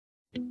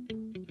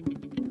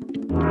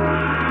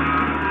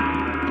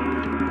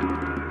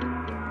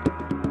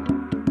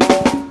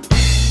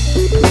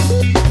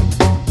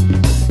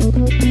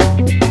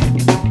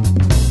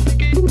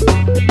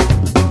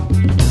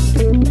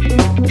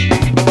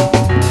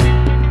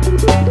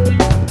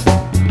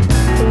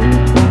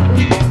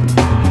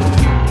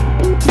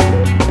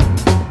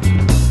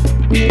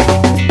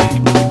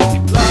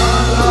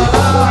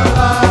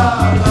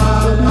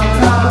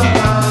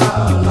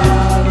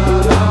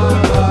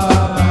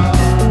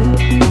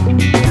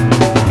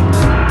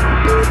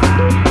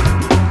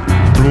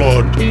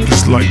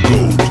Like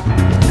gold,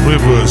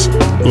 rivers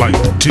like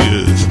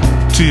tears,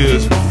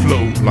 tears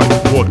flow like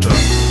water.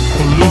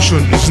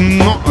 Pollution is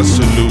not a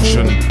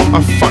solution.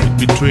 A fight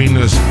between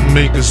us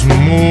make us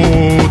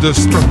more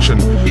destruction.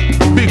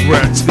 Big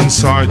rats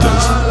inside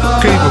us,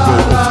 capable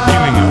of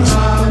killing us.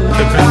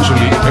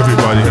 Eventually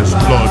everybody has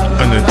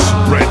blood and it's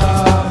red.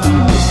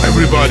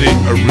 Everybody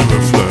a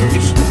river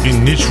flows.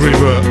 In each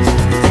river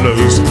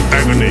flows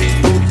agony.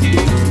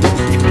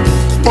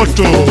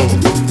 Otto!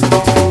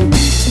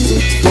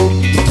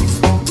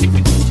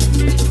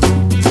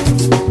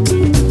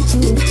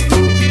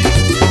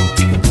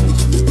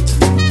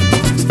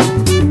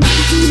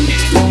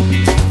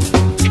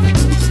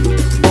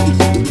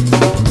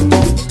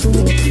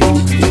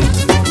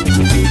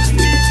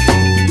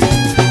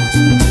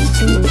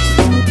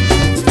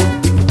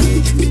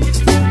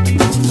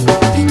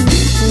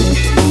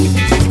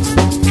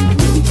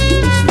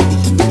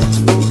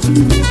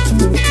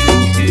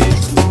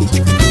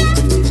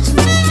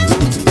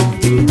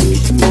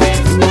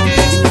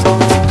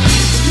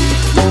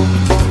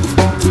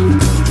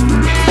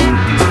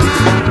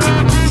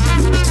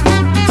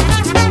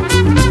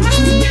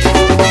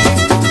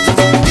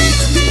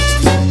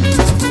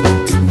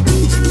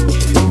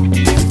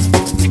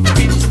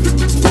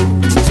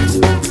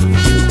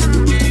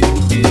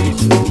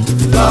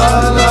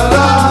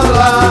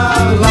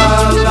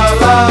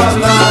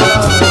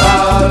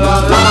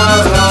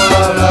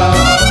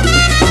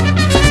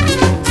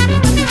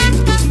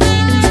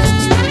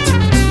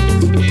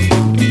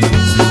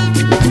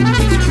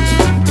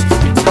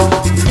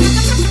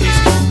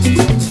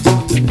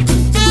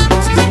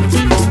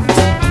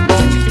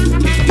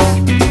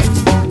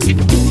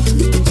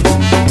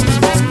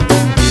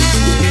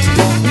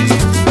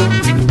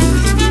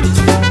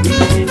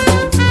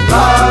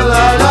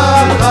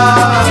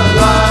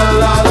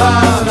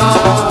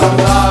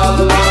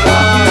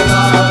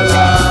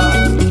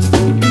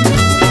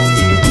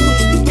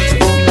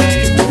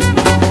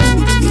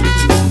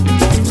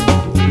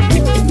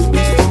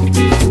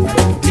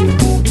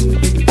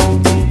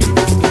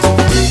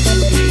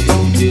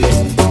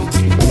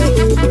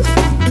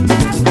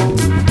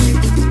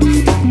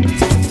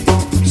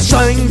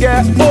 Sangue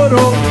é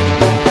ouro,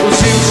 os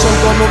rios são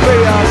como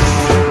veias.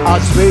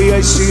 As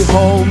veias se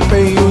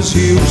rompem, os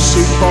rios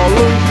se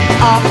poluem.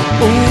 Há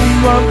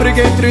uma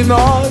briga entre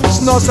nós,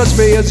 nossas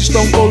veias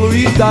estão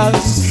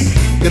poluídas.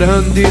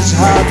 Grandes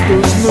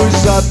ratos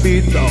nos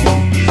habitam,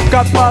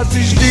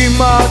 capazes de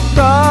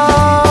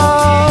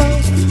matar.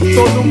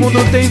 Todo mundo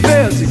tem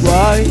veias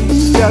iguais,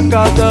 e a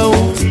cada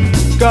um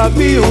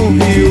cabe um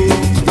rio,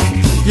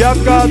 e a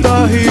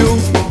cada rio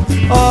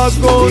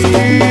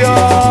agonia.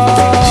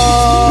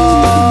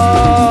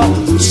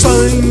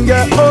 Sangue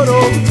é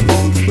ouro,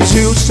 os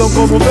rios são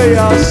como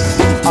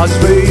veias. As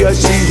veias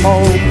se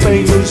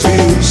rompem, os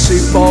rios se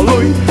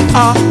poluem.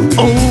 Há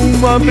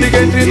uma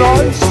briga entre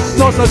nós,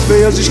 nossas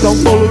veias estão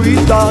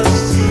poluídas.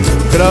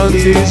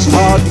 Grandes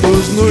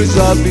ratos nos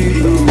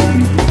habitam,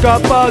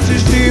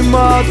 capazes de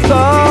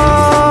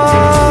matar.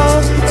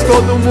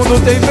 Todo mundo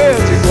tem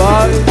veias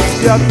iguais,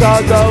 e a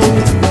cada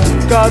um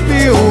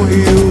cabe um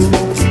rio,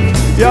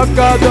 e a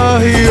cada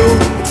rio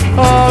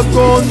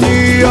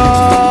agonia.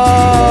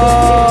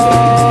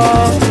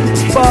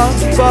 Pa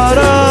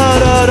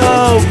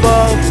parararau,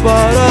 pa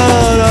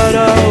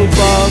parararau,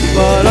 pa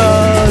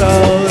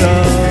parararau, pa parararau,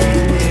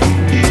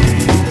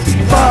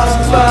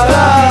 la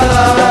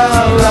la la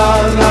la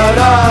la la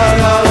la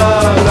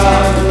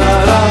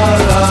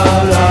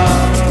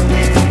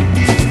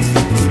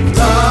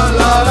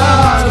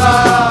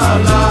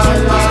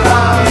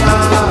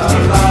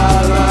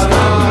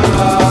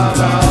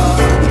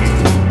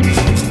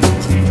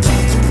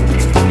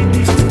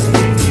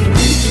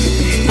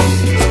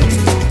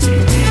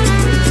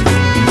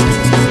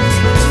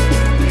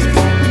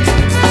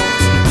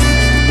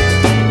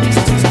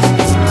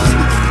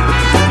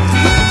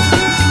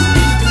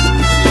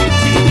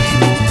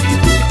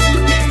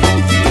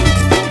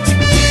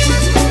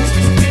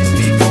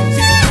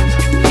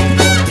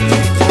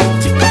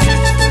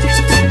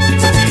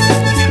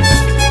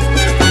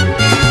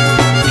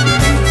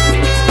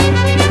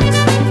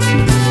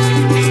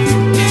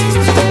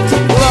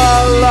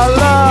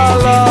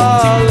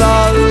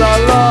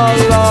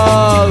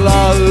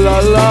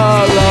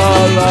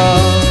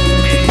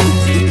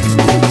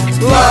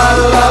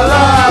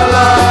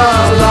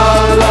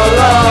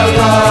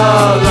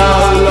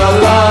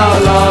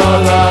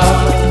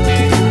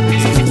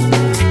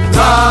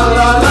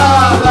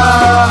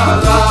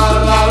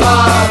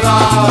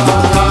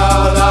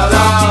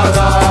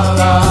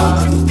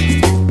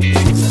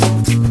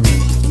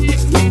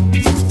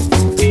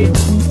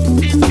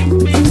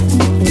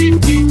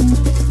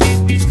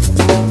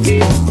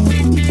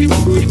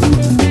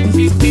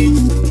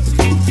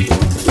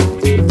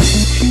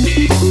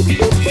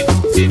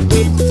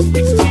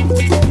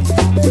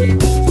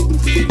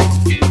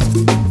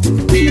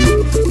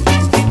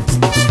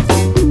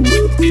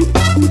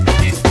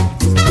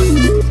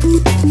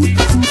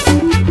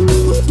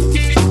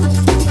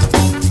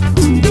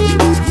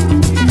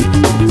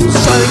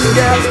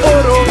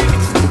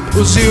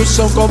Os rios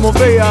são como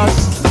veias,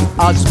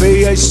 as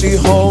veias se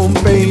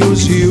rompem,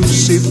 os rios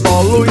se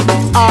poluem.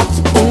 Há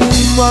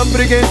uma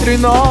briga entre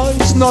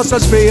nós,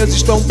 nossas veias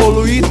estão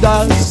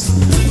poluídas.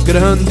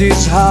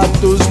 Grandes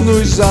ratos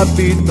nos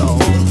habitam,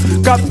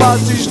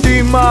 capazes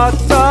de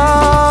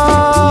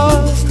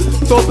matar.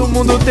 Todo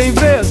mundo tem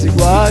veias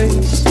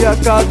iguais, e a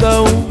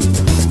cada um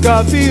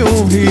cabe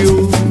um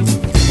rio,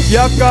 e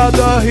a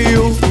cada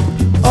rio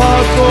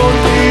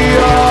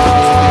agonia.